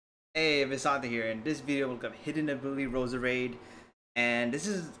Hey, Visanta here. In this video, we'll look up hidden ability Roserade, and this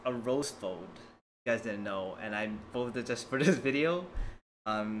is a rose fold. You guys didn't know, and I folded it just for this video.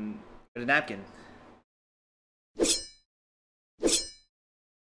 With a napkin.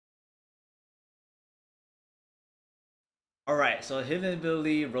 All right, so hidden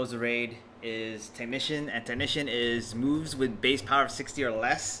ability Roserade is Technician, and Technician is moves with base power of 60 or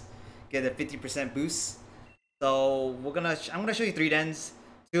less, get a 50% boost. So I'm gonna show you three dens.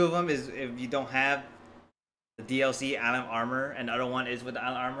 Two of them is if you don't have the DLC Island Armor, and the other one is with the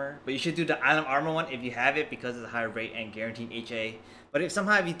Island Armor. But you should do the Island Armor one if you have it because it's a higher rate and guaranteed HA. But if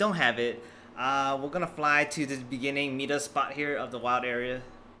somehow you don't have it, we're gonna fly to this beginning meet us spot here of the wild area.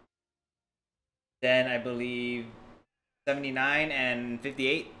 Then I believe 79 and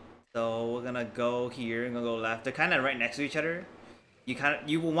 58. So we're gonna go here and go left. They're kind of right next to each other.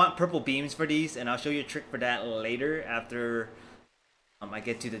 You will want purple beams for these, and I'll show you a trick for that later after I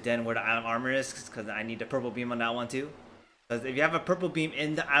get to the den where the Island Armor is, because I need the purple beam on that one too. Because if you have a purple beam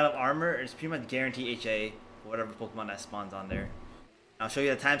in the Island Armor, it's pretty much guaranteed HA for whatever Pokemon that spawns on there. I'll show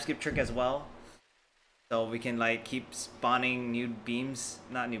you the time skip trick as well. So we can like keep spawning new beams,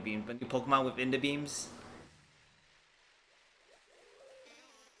 not new beams, but new Pokemon within the beams.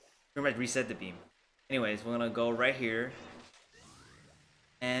 Pretty much reset the beam. Anyways, we're gonna go right here.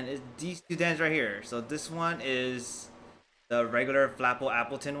 And it's these two dens right here. So this one is the regular Flapple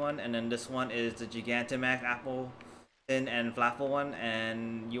Appleton one, and then this one is the Gigantamax Appleton and Flapple one,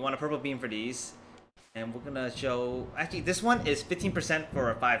 and you want a purple beam for these. And we're gonna show, actually this one is 15%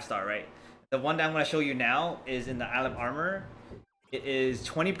 for a 5-star, right? The one that I'm gonna show you now is in the Island Armor. It is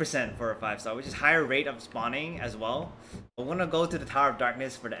 20% for a 5-star, which is higher rate of spawning as well. But we're gonna go to the Tower of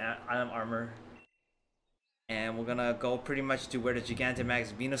Darkness for the Island Armor. And we're gonna go pretty much to where the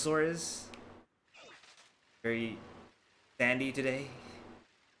Gigantamax Venusaur is. Very sandy today.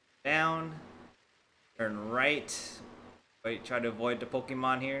 Down. Turn right. Wait, try to avoid the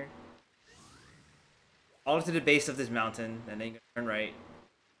Pokemon here. All to the base of this mountain, and then you can turn right.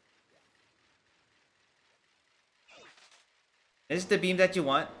 This is the beam that you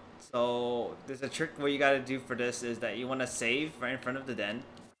want. So there's a trick what you gotta do for this is that you wanna save right in front of the den.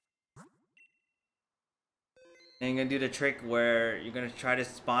 And you're gonna do the trick where you're gonna try to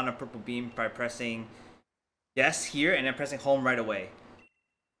spawn a purple beam by pressing yes here and then pressing home right away.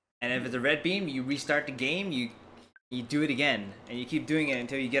 And if it's a red beam, you restart the game, you do it again, and you keep doing it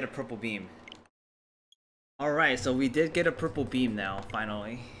until you get a purple beam. Alright, so we did get a purple beam now,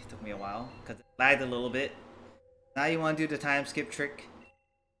 finally. It took me a while, because it lagged a little bit. Now you want to do the time skip trick.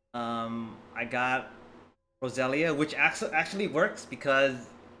 I got Roselia, which actually works because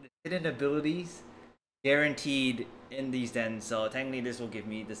the hidden abilities guaranteed in these dens, so technically this will give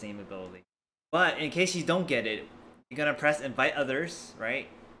me the same ability. But in case you don't get it, you're gonna press invite others, right?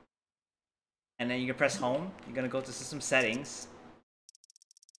 And then you can press home. You're gonna go to system settings.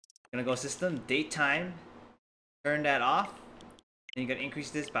 You're gonna go system date time, turn that off, and you're gonna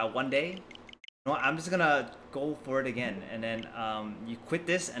increase this by 1 day. You know what, I'm just gonna go for it again, and then you quit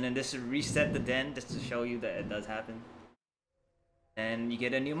this, and then this will reset the den just to show you that it does happen. And you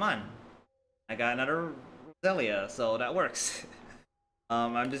get a new mon. I got another Roselia, so that works.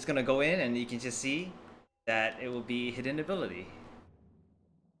 I'm just gonna go in and you can just see that it will be hidden ability.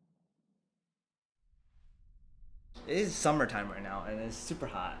 It is summertime right now and it's super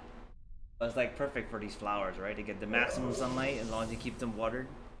hot. But it's like perfect for these flowers, right? They get the maximum sunlight as long as you keep them watered.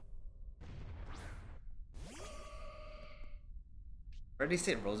 Where did they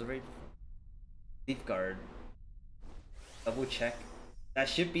say Roserade? Leaf Guard. Double check. That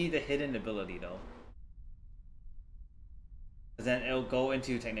should be the hidden ability though. Because then it'll go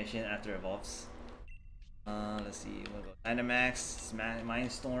into Technician after it evolves. Let's see. We'll go Dynamax,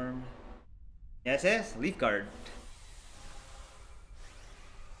 Mindstorm. Yeah, it says Leaf Guard.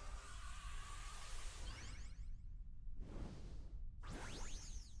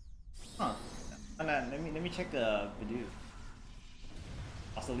 Huh. Let me check the video.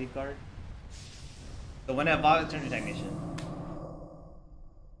 Also Leaf Guard. So when it evolves, it turns to Technician.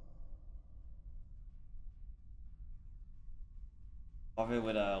 Evolve it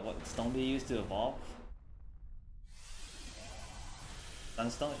with what stone do you use to evolve?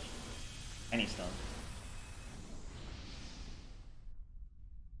 Sunstone? Any stone.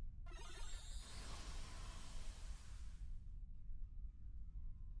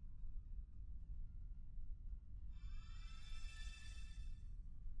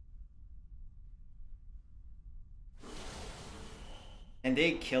 And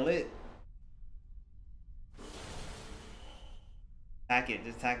they kill it? Attack it,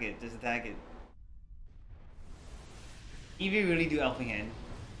 just attack it, just attack it. If you really do Helping Hand.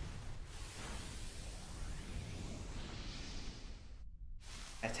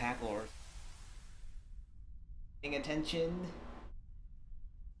 paying attention.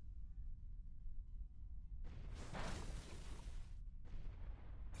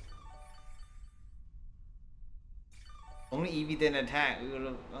 Only Eevee didn't attack. We would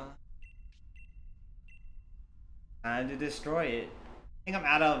have time to destroy it. I think I'm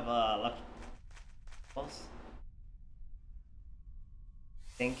out of lucky balls.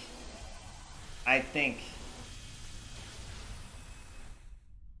 I think.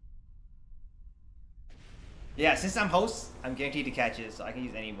 Yeah, since I'm host, I'm guaranteed to catch it, so I can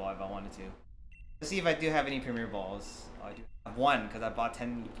use any ball if I wanted to. Let's see if I do have any premier balls. Oh, I do have one because I bought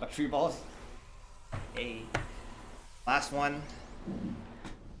 10 luxury balls. Hey. Last one.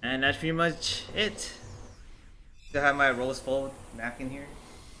 And that's pretty much it. Still have my rose fold napkin here.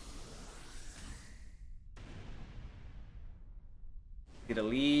 Get a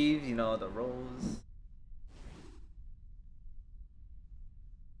leave, you know, the rose.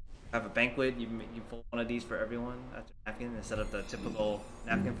 Have a banquet, you fold one of these for everyone after napkin instead of the typical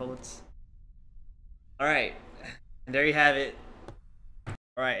napkin folds. Alright, and there you have it.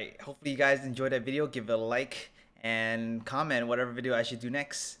 Alright, hopefully you guys enjoyed that video. Give it a like and comment whatever video I should do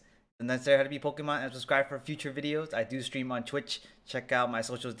next. And that's there how to be Pokemon, and subscribe for future videos. I do stream on Twitch. Check out my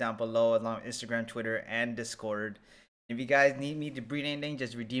socials down below along with Instagram, Twitter, and Discord. If you guys need me to breed anything,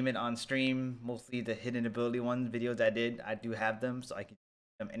 just redeem it on stream. Mostly the hidden ability ones videos I do have them, so I can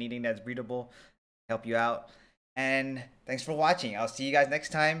do anything that's breedable, help you out. And thanks for watching. I'll see you guys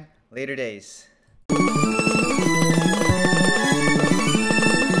next time. Later days.